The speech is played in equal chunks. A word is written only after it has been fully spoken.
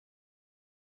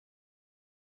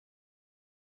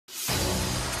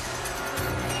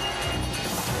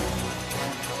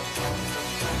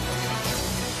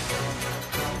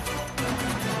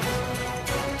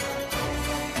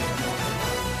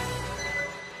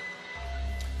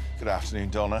Good afternoon,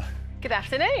 Donna. Good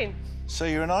afternoon. So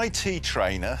you're an IT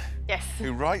trainer. Yes.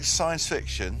 Who writes science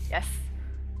fiction. Yes.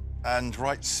 And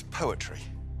writes poetry.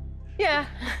 Yeah.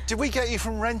 Did we get you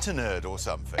from Rent a Nerd or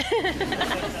something?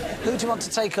 Who do you want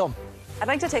to take on? I'd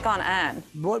like to take on Anne.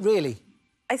 What, really?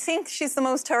 I think she's the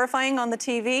most terrifying on the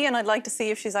TV, and I'd like to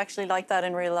see if she's actually like that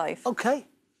in real life. OK.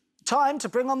 Time to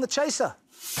bring on the chaser.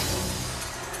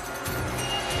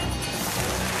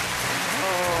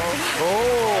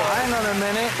 Oh, hang on a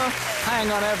minute.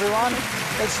 Hang on, everyone.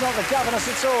 It's not the governess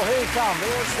at all. Here he comes.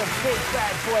 Here's the big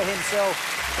bad boy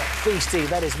himself. The beastie,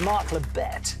 that is Mark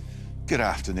Lebet. Good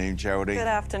afternoon, Geraldine. Good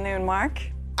afternoon, Mark.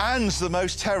 Anne's the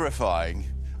most terrifying.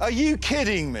 Are you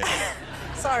kidding me?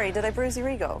 Sorry, did I bruise your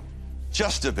ego?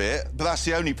 Just a bit, but that's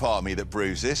the only part of me that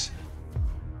bruises.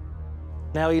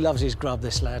 Now he loves his grub,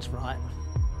 this lad, right?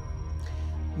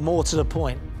 More to the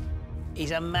point, he's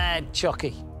a mad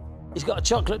chocky. He's got a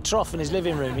chocolate trough in his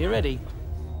living room. You ready?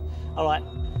 All right.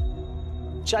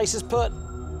 Chaser's put.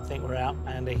 I think we're out,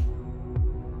 Andy.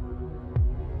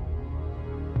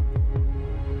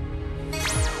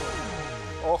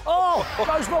 Oh,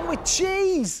 goes wrong with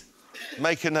cheese.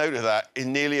 Make a note of that.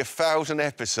 In nearly 1,000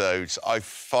 episodes, I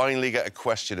finally get a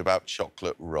question about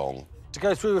chocolate wrong. To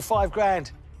go through with £5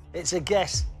 grand, it's a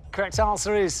guess. Correct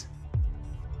answer is...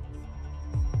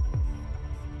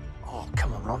 Oh,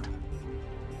 come on, Ron.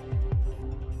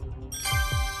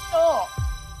 Oh!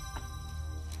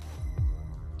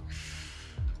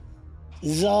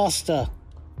 Disaster.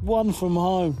 One from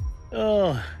home.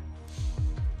 Oh.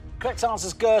 Correct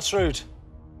answer's Gertrude.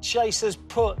 Chaser's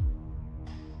put.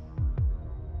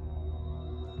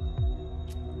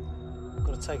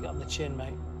 Got to take it up the chin,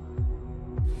 mate.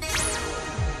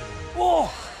 Oh!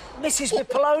 Misses with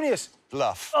Polonius.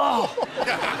 Bluff. Oh!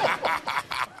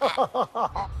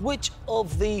 Which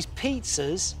of these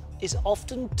pizzas is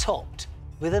often topped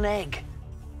with an egg?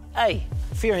 A,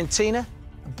 Fiorentina,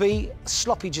 B,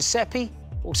 Sloppy Giuseppe,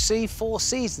 or C, Four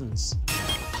Seasons?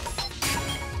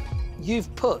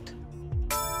 You've put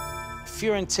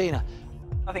Fiorentina.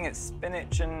 I think it's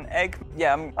spinach and egg.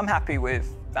 Yeah, I'm happy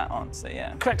with that answer,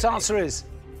 yeah. Correct answer is...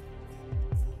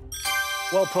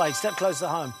 Well played. Step closer to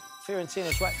home.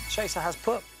 Fiorentina's right. Chaser has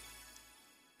put.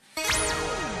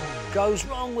 Goes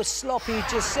wrong with Sloppy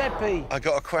Giuseppe. I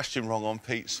got a question wrong on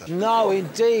pizza. No,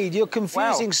 indeed. You're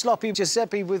confusing Wow. Sloppy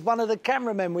Giuseppe with one of the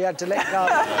cameramen we had to let go.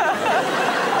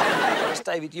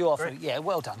 David, you offer. Yeah,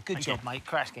 well done. Good job, mate.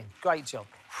 Cracking. Great job.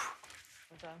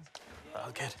 Well done.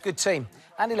 Oh, good. Good team.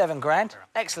 And 11 grand.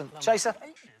 Excellent. Chaser?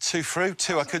 2 through,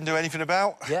 2 I couldn't do anything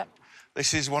about. Yeah.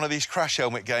 This is one of these crash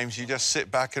helmet games. You just sit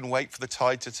back and wait for the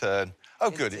tide to turn. Oh,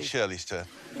 good, it's Shirley's turn.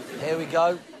 Here we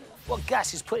go. What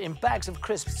gas is put in bags of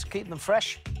crisps to keep them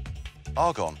fresh?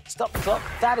 Argon. Stop the clock.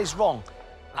 That is wrong.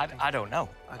 I don't know.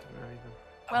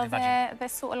 Well, they're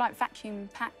sort of like vacuum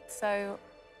packed, so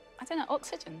I don't know.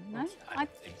 Oxygen? No.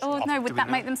 No. Would that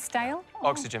make them stale?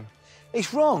 Oxygen.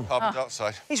 It's wrong. Carbon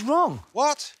dioxide. It's wrong.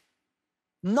 What?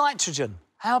 Nitrogen.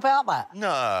 How about that?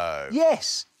 No.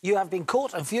 Yes. You have been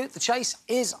caught, and for you, the chase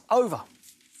is over.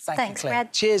 Thanks, you, Claire.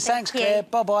 Brad. Cheers. Thanks, Thank Claire. you.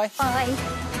 Bye-bye. Bye.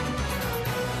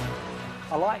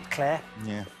 I like Claire.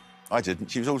 Yeah, I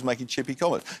didn't. She was always making chippy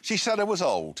comments. She said I was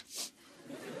old.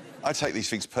 I take these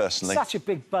things personally. Such a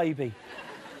big baby.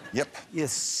 Yep. You're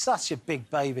such a big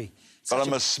baby. But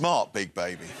I'm a smart big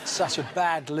baby. Such a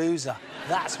bad loser.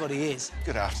 That's what he is.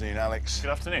 Good afternoon, Alex.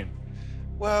 Good afternoon.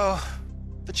 Well,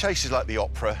 the chase is like the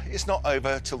opera. It's not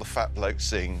over till the fat bloke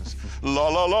sings. La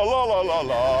la la la la la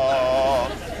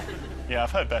la. Yeah,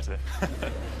 I've heard better.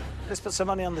 Let's put some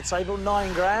money on the table.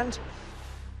 9 grand.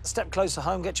 A step closer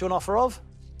home, get you an offer of.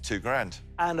 2 grand.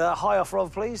 And a high offer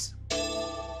of, please.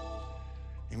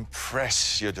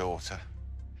 Impress your daughter.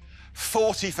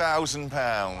 £40,000.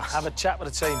 Have a chat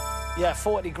with the team. Yeah,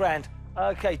 40 grand.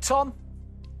 OK, Tom?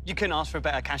 You couldn't ask for a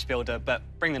better cash builder, but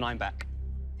bring the 9 back.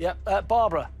 Yep,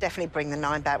 Barbara? Definitely bring the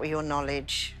 9 back with your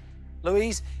knowledge.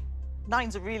 Louise?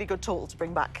 9's a really good total to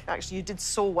bring back. Actually, you did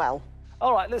so well.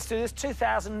 All right, let's do this.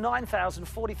 2,000, 9,000,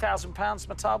 £40,000.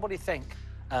 Matar, what do you think?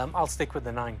 I'll stick with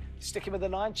the 9. Sticking with the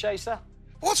 9, Chaser?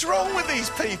 What's wrong with these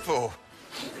people?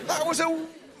 That was a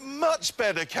much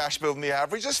better cash bill than the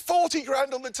average. There's 40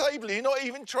 grand on the table. You're not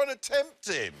even trying to tempt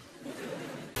him.